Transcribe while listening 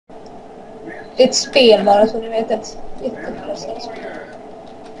Det är ett spel bara, så ni vet, ett jättepressat spel.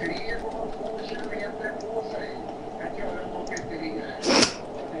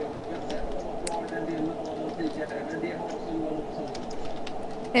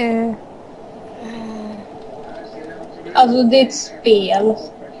 Alltså det är ett spel.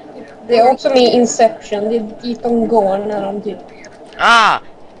 Det är också med Inception. Det är dit de går när de typ...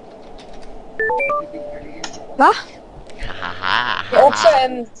 Va? Det är också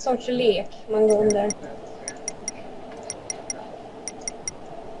en sorts lek man går under.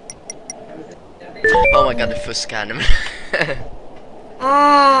 Oh my god, det fuskar nu.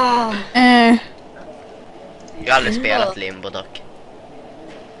 Jag har aldrig spelat Limbo dock.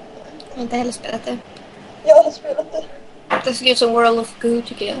 Jag har inte heller spelat det. Jag har spelat det. Det ser ut som World of Goo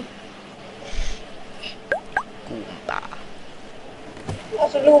tycker jag. Goomba.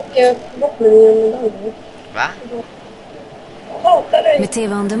 Alltså Loke, bottmenyn med den. Va? Med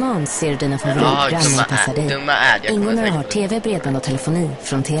TV on demand ser du dina favoritprogram som passar dig. Ingånare har TV, bredband och telefoni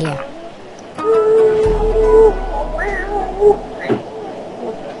från Telia.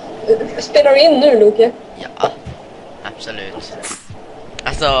 Spelar du in nu, Loke? Ja, absolut.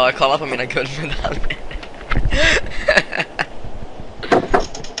 Alltså, kolla på mina guldmedaljer.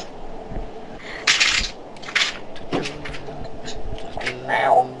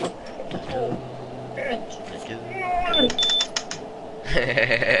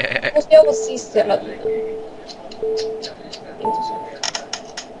 Måste jag vara sist hela tiden?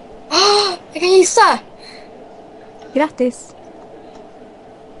 Jag kan gissa! Grattis.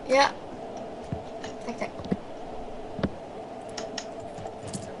 Ja. Tack, tack.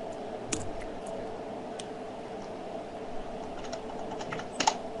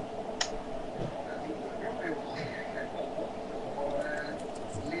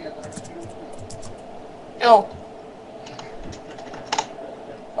 Ja.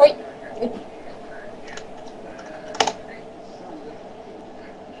 Oj.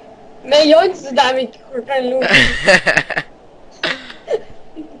 Men jag är inte så där mycket kortare än Loke.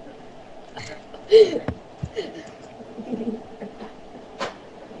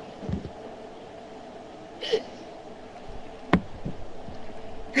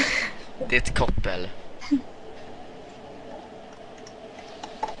 Det är ett koppel.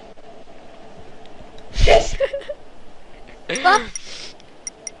 Yes! Va?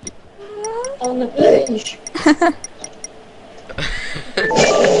 On a leash.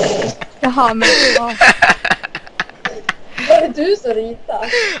 Jaha, men ja. Var det du som ritade?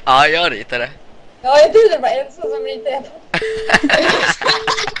 Ja, jag ritade. Ja, jag trodde det var Elsa som ritade.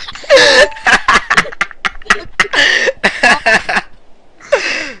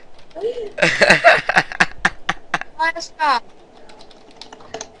 Ja, jag ska.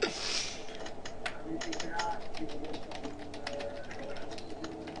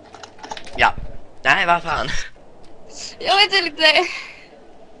 Ja. Nej, vad fan. Jag vet inte.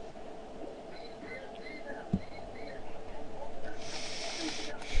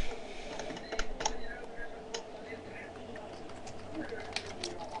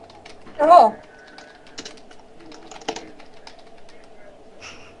 Jaha.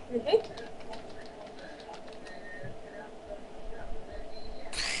 Mhm.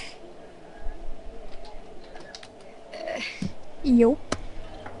 Jo.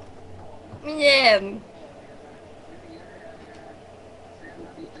 Igen.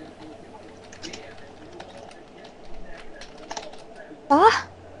 Va?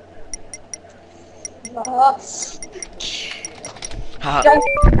 Va? Haha. Junk.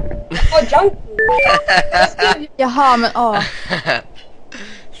 Ja, junk. Jag skrev ju... Jaha, men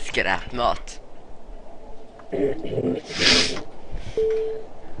Skräpmat.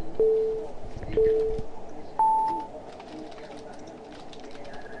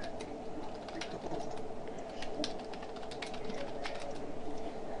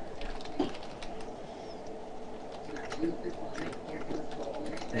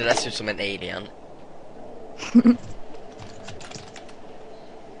 Det där ser ut som en alien.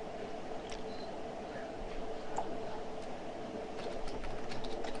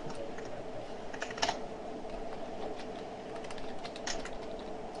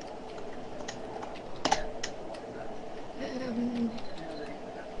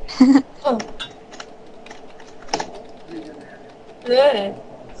 Oh. Nej.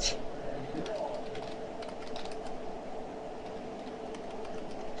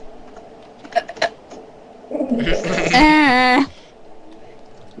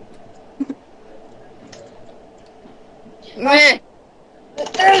 Nej.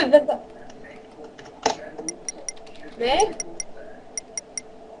 Vänta. Nej.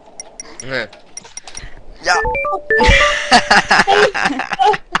 Ja.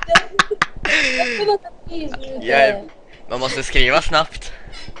 Man måste skriva snabbt.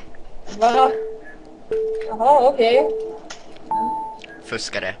 Va? Jaha, okej.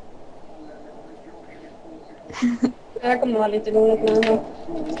 Fuskare. Det här kommer vara lite roligt nu ändå.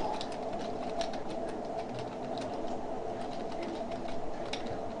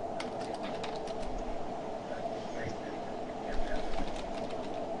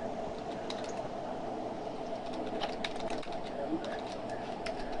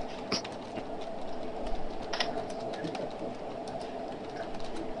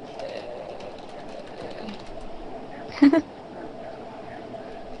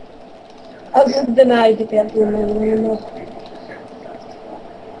 Alltså den här är typ helt omöjlig.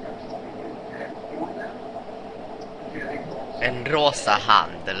 En rosa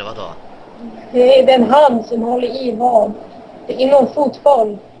hand, eller vadå? Det är den hand som håller i vad? Det är inom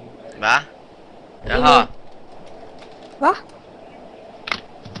fotboll. Va? Jaha. Va?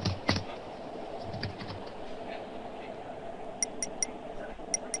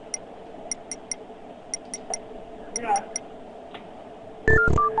 Ja.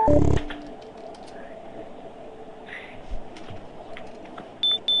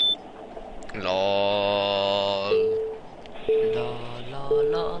 Lol.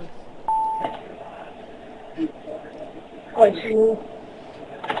 Lol. Oj.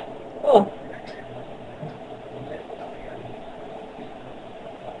 Åh.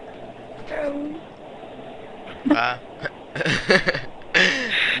 Va?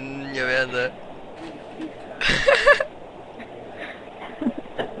 Jag vet inte.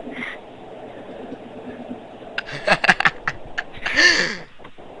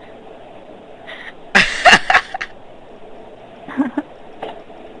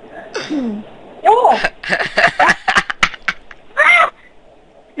 Ja!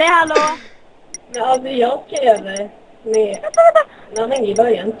 Nej, hallå! Men alltså jag skrev med en annan i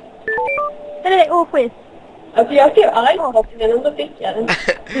början. Nej, skit. Alltså jag skrev iPhonen och då fick jag den.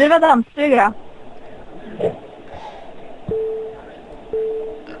 Det var dammstuga.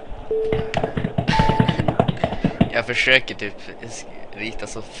 Jag försöker typ rita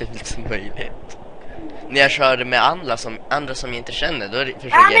så fint som möjligt. När jag kör med andra som jag inte känner, då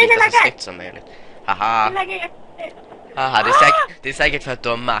försöker jag rita så snyggt som möjligt. Haha. Haha, det är säkert för att du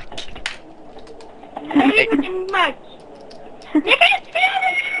har Mac. Max.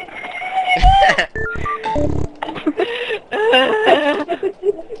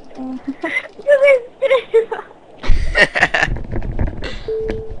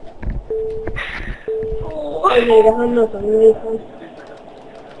 Oj, det är Hanna som ritar.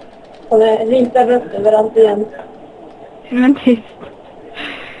 Hon ritar rött överallt igen. Men tyst.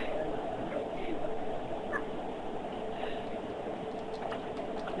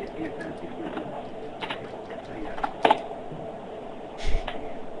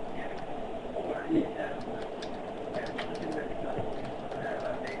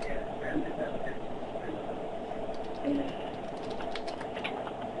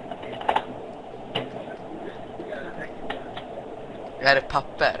 Är det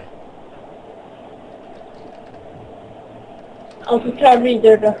papper? Alltså klart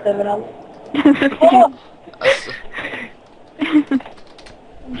ritar rött överallt. Alltså.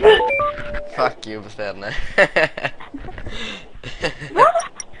 Fuck you, Benne.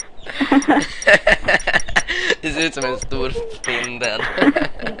 Det ser ut som en stor spindel.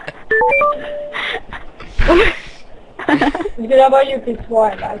 Det där var ju till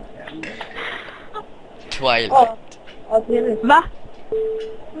Twilight. Twilight. Ja, trevligt. Va?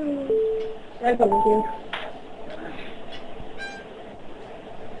 Jag kommer till.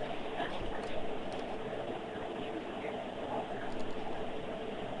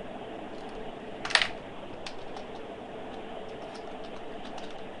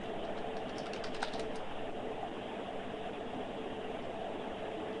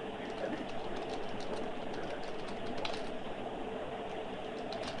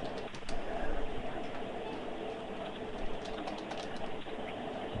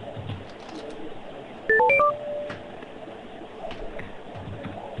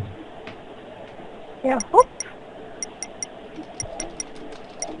 Ja, hopp.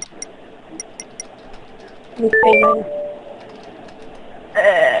 Mitt pengar.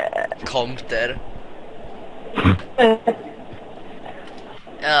 Komter.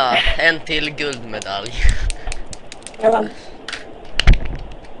 Ja, en till guldmedalj. Jag vann.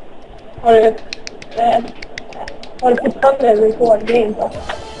 Har du fortfarande en rekordgrej på?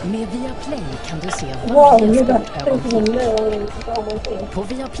 Med Viaplay kan du se Wow, varje det är sportevenemang. På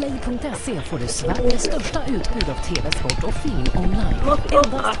viaplay.se får du Sveriges största utbud av tv-sport och film online.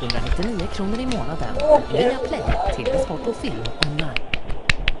 Endast 199 kronor i månaden. Viaplay, tv-sport och film online.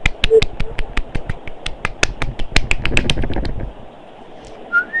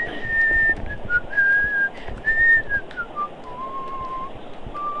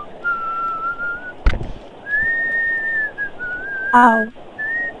 Au.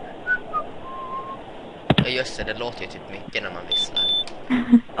 Ja just det, det låter ju typ mycket när man visslar.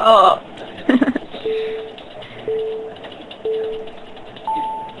 Ja.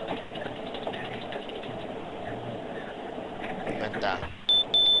 Vänta.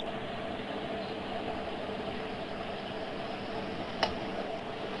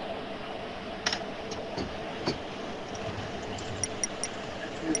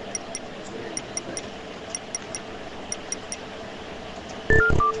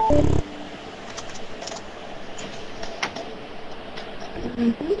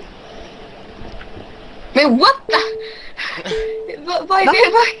 Men what the? Vad är det?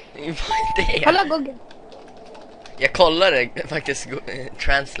 Vad är det? Kolla Google. Jag kollade faktiskt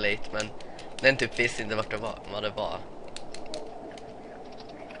translate, men den typ visste inte vart det var, vad det var.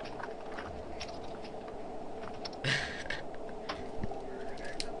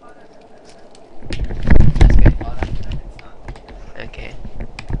 Okej.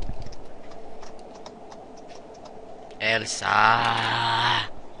 Elsa!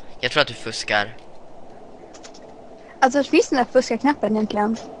 Jag tror att du fuskar. Alltså, finns den där fuska-knappen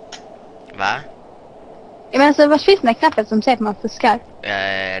egentligen? Va? Jag menar, alltså, vad finns den där knappen som säger att man fuskar?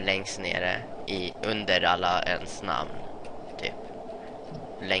 Längst nere under alla ens namn. Typ.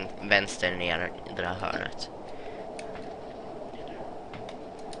 Vänster ner i det där hörnet.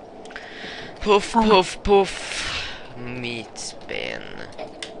 Puff, puff, puff. Meat spin.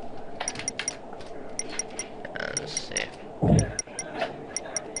 Se.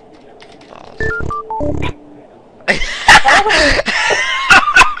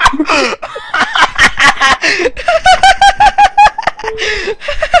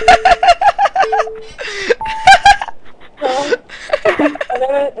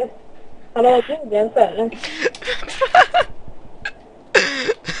 Han har varit mogen förr.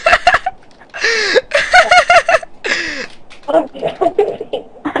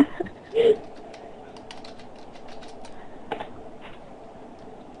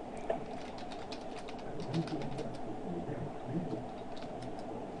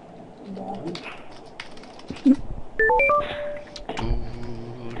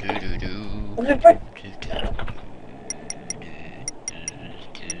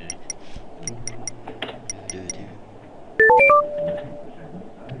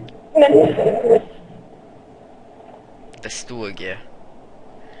 Det stod ju.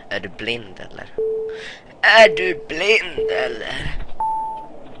 Är du blind eller? Är du blind eller?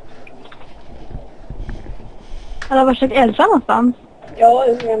 Eller var är Elsa någonstans? Ja,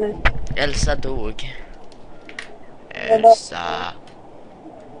 det är med. Elsa dog. Elsa.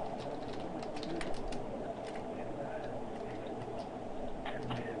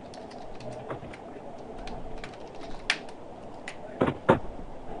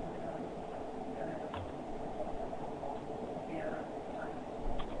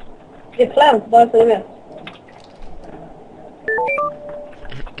 Det är plant, bara så du vet.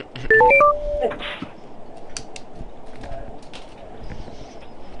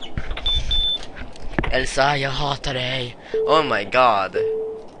 Elsa, jag hatar dig. Oh my god.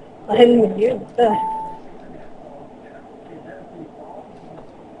 Helvete.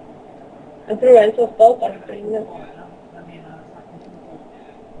 Jag tror jag är så stolt att jag inne.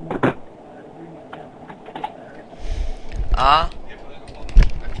 Ja.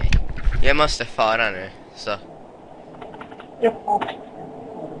 Okej. Jag måste fara nu, så. Jaha.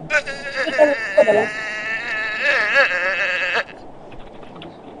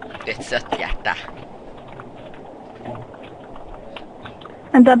 Det är ett sött hjärta.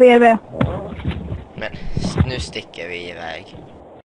 Vänta, BRB. Men nu sticker vi iväg.